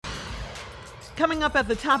Coming up at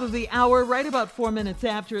the top of the hour, right about 4 minutes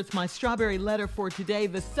after, it's my strawberry letter for today.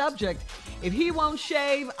 The subject, if he won't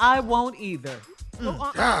shave, I won't either.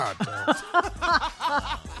 God,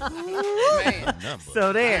 Man,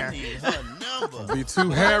 So there. I need her number. be two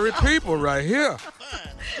hairy people right here.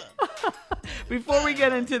 Before we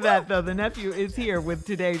get into that, though, the nephew is here with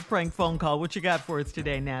today's prank phone call. What you got for us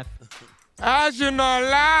today, Neff? As you know,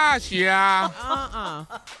 last year,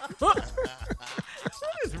 What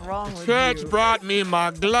is wrong with church you? brought me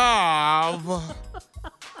my glove,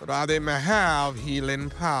 but they may have healing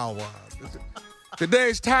power.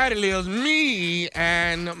 Today's title is Me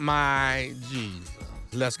and My Jesus.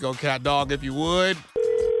 Let's go, cat dog, if you would.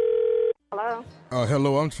 Hello,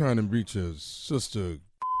 Hello, I'm trying to reach a sister.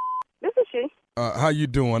 this is she. How you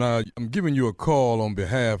doing? I'm giving you a call on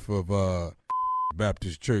behalf of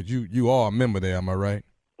Baptist Church. You are a member there, am I right?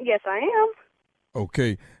 Yes, I am.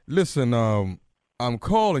 Okay. Listen, I'm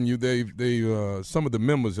calling you. They some of the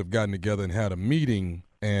members have gotten together and had a meeting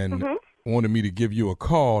and wanted me to give you a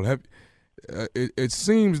call. It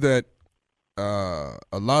seems that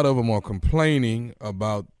a lot of them are complaining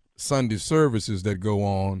about Sunday services that go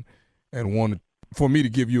on and wanted for me to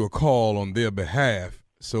give you a call on their behalf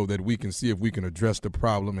so that we can see if we can address the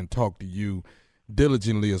problem and talk to you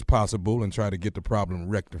diligently as possible and try to get the problem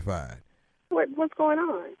rectified. What's going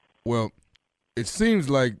on? Well, it seems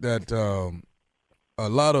like that a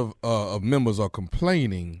lot of members are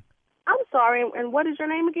complaining. I'm sorry, and what is your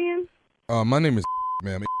name again? My name is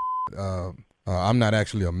ma'am. I'm not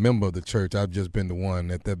actually a member of the church. I've just been the one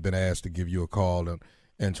that's been asked to give you a call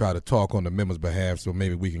and try to talk on the members' behalf so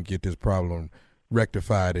maybe we can get this problem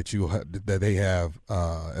rectified that they have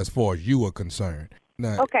as far as you are concerned.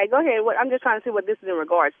 Now, Okay, go ahead. I'm just trying to see what this is in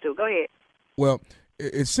regards to. Go ahead. well,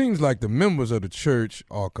 it seems like the members of the church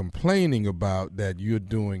are complaining about that you're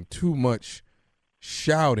doing too much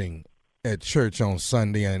shouting at church on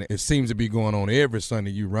Sunday, and it seems to be going on every Sunday.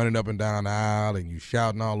 You running up and down the aisle and you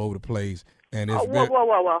shouting all over the place, and it's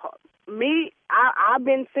Whoa. Me, I've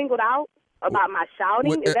been singled out about my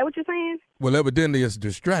shouting. Is that what you're saying? well, evidently it's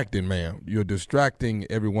distracting, ma'am. You're distracting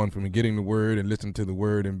everyone from getting the word and listening to the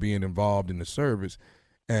word and being involved in the service,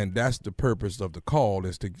 and that's the purpose of the call,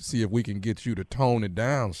 is to see if we can get you to tone it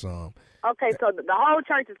down some. Okay, so the whole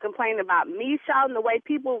church is complaining about me shouting, the way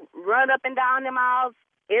people run up and down them aisles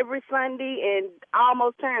every Sunday and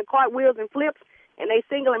almost turn cartwheels and flips, and they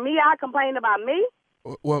singling me out, complaining about me?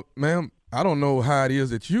 Well, ma'am, I don't know how it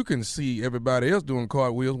is that you can see everybody else doing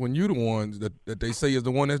cartwheels when you're the ones that they say is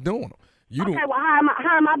the one that's doing them. Okay, well,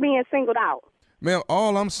 how am I being singled out? Ma'am,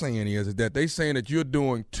 all I'm saying is that they saying that you're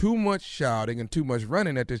doing too much shouting and too much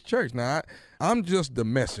running at this church. Now, I'm just the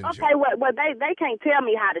messenger. Okay, well, they can't tell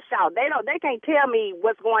me how to shout. They can't tell me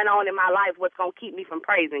what's going on in my life, what's gonna keep me from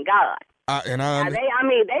praising God.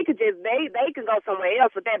 They could they can go somewhere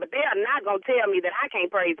else with that, but they are not gonna tell me that I can't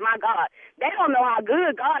praise my God. They don't know how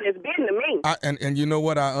good God has been to me. And you know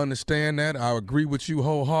what? I understand that. I agree with you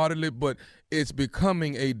wholeheartedly, but it's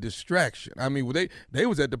becoming a distraction. I mean, they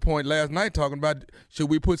was at the point last night talking about, should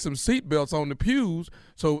we put some seatbelts on the pews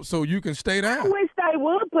so you can stay down? I wish they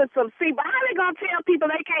would put some seat, but how they gonna tell people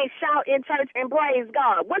they can't shout in church and praise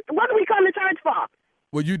God? What do we come to church for?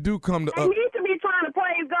 Well, you do come to. They need to be trying to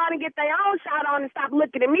praise God and get their own shout on and stop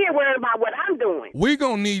looking at me and worrying about what I'm doing. We're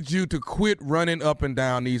going to need you to quit running up and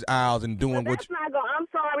down these aisles and doing Well, that's not going. I'm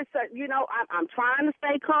sorry, sir. You know, I'm trying to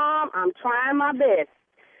stay calm. I'm trying my best.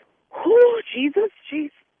 Whew, Jesus.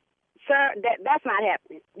 Sir, that's not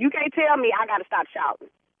happening. You can't tell me I got to stop shouting.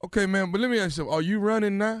 Okay, ma'am, but let me ask you something. Are you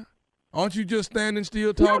running now? Aren't you just standing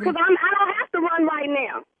still talking? No, because I don't have to run right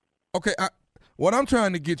now. Okay, what I'm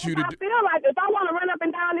trying to get you to do. I feel like if I want to run up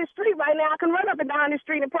and down this street right now, I can run up and down this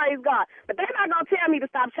street and praise God. But they're not going to tell me to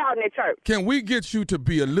stop shouting at church. Can we get you to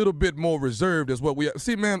be a little bit more reserved as what we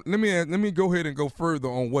see, ma'am? Let me go ahead and go further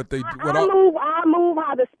on what they do. I move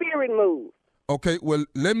how the Spirit moves. Okay, well,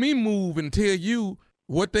 let me move and tell you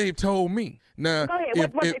what they've told me. Now, go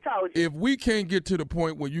ahead. What they told you? If we can't get to the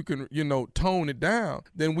point where you can, tone it down,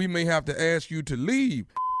 then we may have to ask you to leave.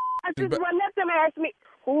 Let them ask me.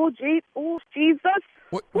 Oh, Jesus.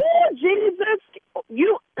 What? Oh, Jesus.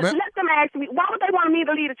 Let them ask me. Why would they want me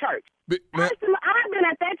to leave the church? I've been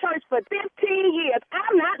at that church for 15 years.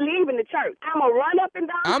 I'm not leaving the church. I'm going to run up and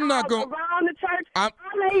down around the church. I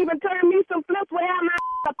may even turn me some flips wherever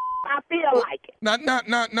I feel like it.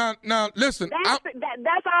 Now, listen.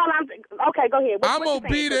 That's all I'm. Okay, go ahead. I'm going to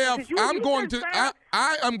be there.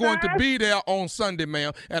 I am going to be there on Sunday,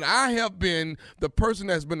 ma'am. And I have been the person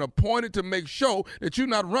that's been appointed to make sure that you're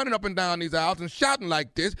not running up and down these aisles and shouting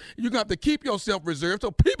like this. You're going to have to keep yourself reserved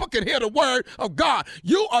so people can hear the word of God.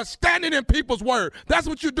 You are standing in people's word. That's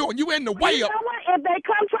what you're doing. You in the way You of. know what? if they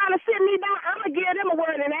come trying to sit me down, I'm going to give them a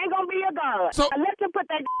word, and it ain't going to be a God. So, let them put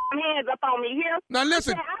their hands up on me here. Now,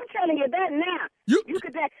 listen. I'm telling you that now. You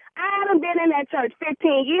could say, I done been in that church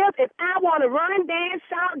 15 years. If I want to run, dance,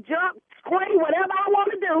 shout, jump, scream, whatever I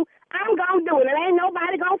want to do, I'm going to do it. And ain't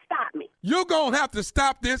nobody going to stop me. You're going to have to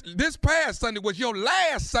stop this. This past Sunday was your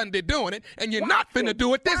last Sunday doing it, and you're not finna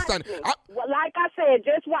do it this Sunday. Well, like I said,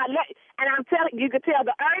 just watch. And I'm telling you, can tell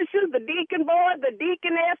the ushers, the deacon board, the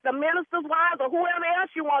deaconess, the minister's wives, or whoever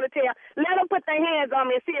else you want to tell, let them put their hands on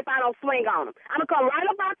me and see if I don't swing on them. I'm going to come right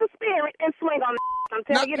up out the spirit and swing on them. I'm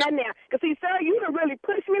telling you that now. Because, see, sir, you done really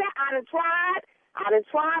pushed me there. I done tried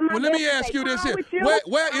my Well, let me ask you this here.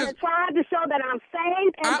 Where is... I tried to show that I'm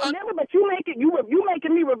saved and delivered, but you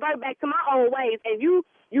making me revert back to my own ways, and you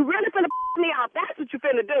really finna me off. That's what you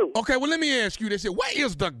finna do. Okay, well, let me ask you this here. Where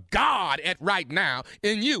is the God at right now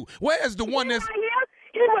in you? Where is the one that's... Right here?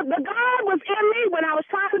 The God was in me when I was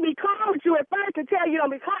trying to be calm with you at first to tell you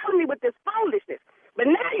don't be calling me with this foolishness. But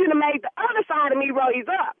now you done made the other side of me raise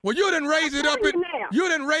up. Well, you done raised it up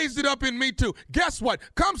in me too. Guess what?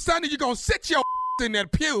 Come Sunday, you're gonna sit your in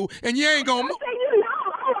that pew and you ain't gonna. You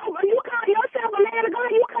call yourself a man of God.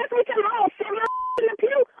 You cuss me till I don't sit my in the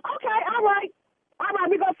pew. Okay, all right.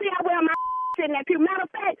 We gonna see how well my sit in that pew. Matter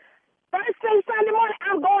of fact, first thing Sunday morning,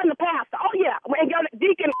 I'm going to pastor. Oh yeah, when your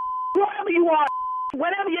deacon, whoever you are,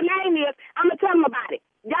 whatever your name is, I'm gonna tell them about it.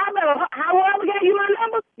 Y'all better, however gave you my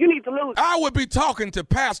number, you need to lose. I would be talking to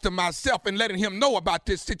Pastor myself and letting him know about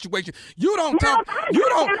this situation. You don't talk. We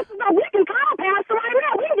can call Pastor right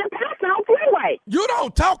now. We can get Pastor on freeway. You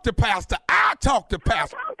don't talk to Pastor. I talk to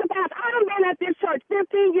Pastor. I talk to Pastor. I done been at this church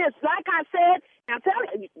 15 years. Like I said, I'm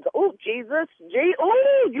telling you, oh, Jesus.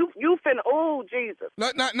 You finna, oh, Jesus.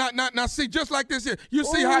 Now, see, just like this here. You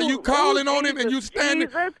see how you calling on him and you standing.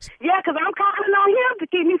 Jesus. Yeah, because I'm calling on him to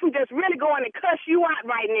keep me from just really going and cuss you out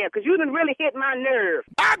right now, because you done really hit my nerve.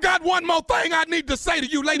 I got one more thing I need to say to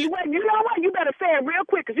you, lady. Well, you know what? You better say it real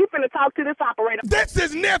quick, because you finna talk to this operator. This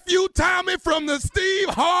is Nephew Tommy from the Steve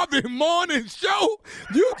Harvey Morning Show.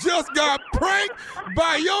 You just got pranked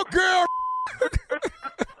by your girl.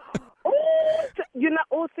 You know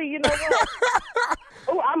what?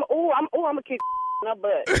 I'm gonna kick my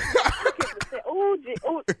butt.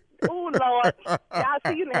 Lord. Y'all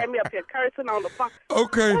see, you had me up here cursing on the phone.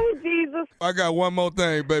 Okay. Oh, Jesus. I got one more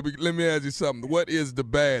thing, baby. Let me ask you something. What is the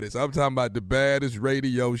baddest? I'm talking about the baddest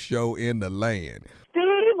radio show in the land. Steve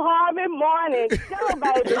Harvey Morning Show,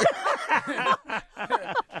 baby.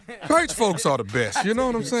 Church folks are the best. You know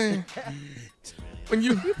what I'm saying? When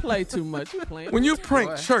you play too much, when you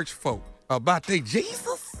prank church folk about their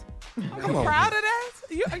Jesus, come on. Proud of that?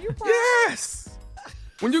 Are you proud? Yes.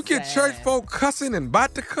 When you get church folk cussing and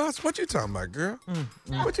about to cuss, what you talking about, girl?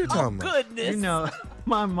 What you talking about? Goodness. You know,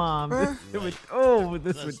 my mom,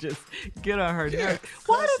 this would just get on her nerves.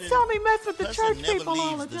 Why does Tommy mess with the church people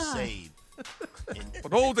all the time? For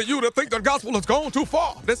those of you that think the gospel has gone too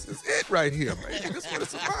far, this is it right here, man. This is what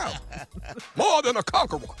it's about. More than a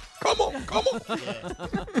conqueror. Come on.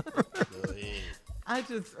 I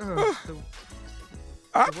just,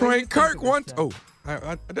 I pranked Kirk once. Oh,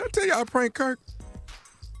 did I tell you I pranked Kirk?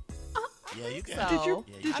 Yeah, you can.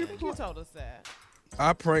 Did you told us that?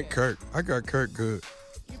 I pranked Kirk. I got Kirk good.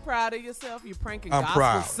 You proud of yourself? You pranking I'm gospel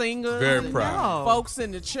proud. singers? Very proud. Folks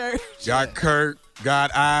in the church. Got Kirk,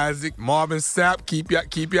 got Isaac, Marvin Sapp. Keep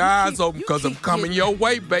your eyes open because I'm coming your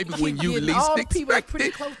way, baby, when you least all expect people it.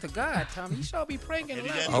 Pretty close to God, Tommy. You should be pranking a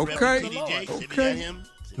lot. Okay.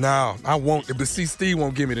 No, I won't. But see, Steve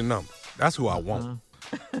won't give me the number. That's who I want.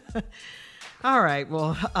 All right.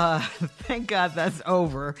 Well, thank God that's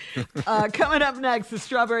over. Coming up next, the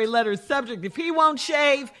Strawberry Letter subject. If he won't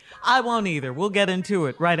shave, I won't either. We'll get into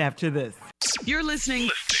it right after this. You're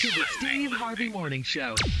listening to the Steve Harvey Morning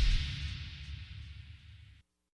Show.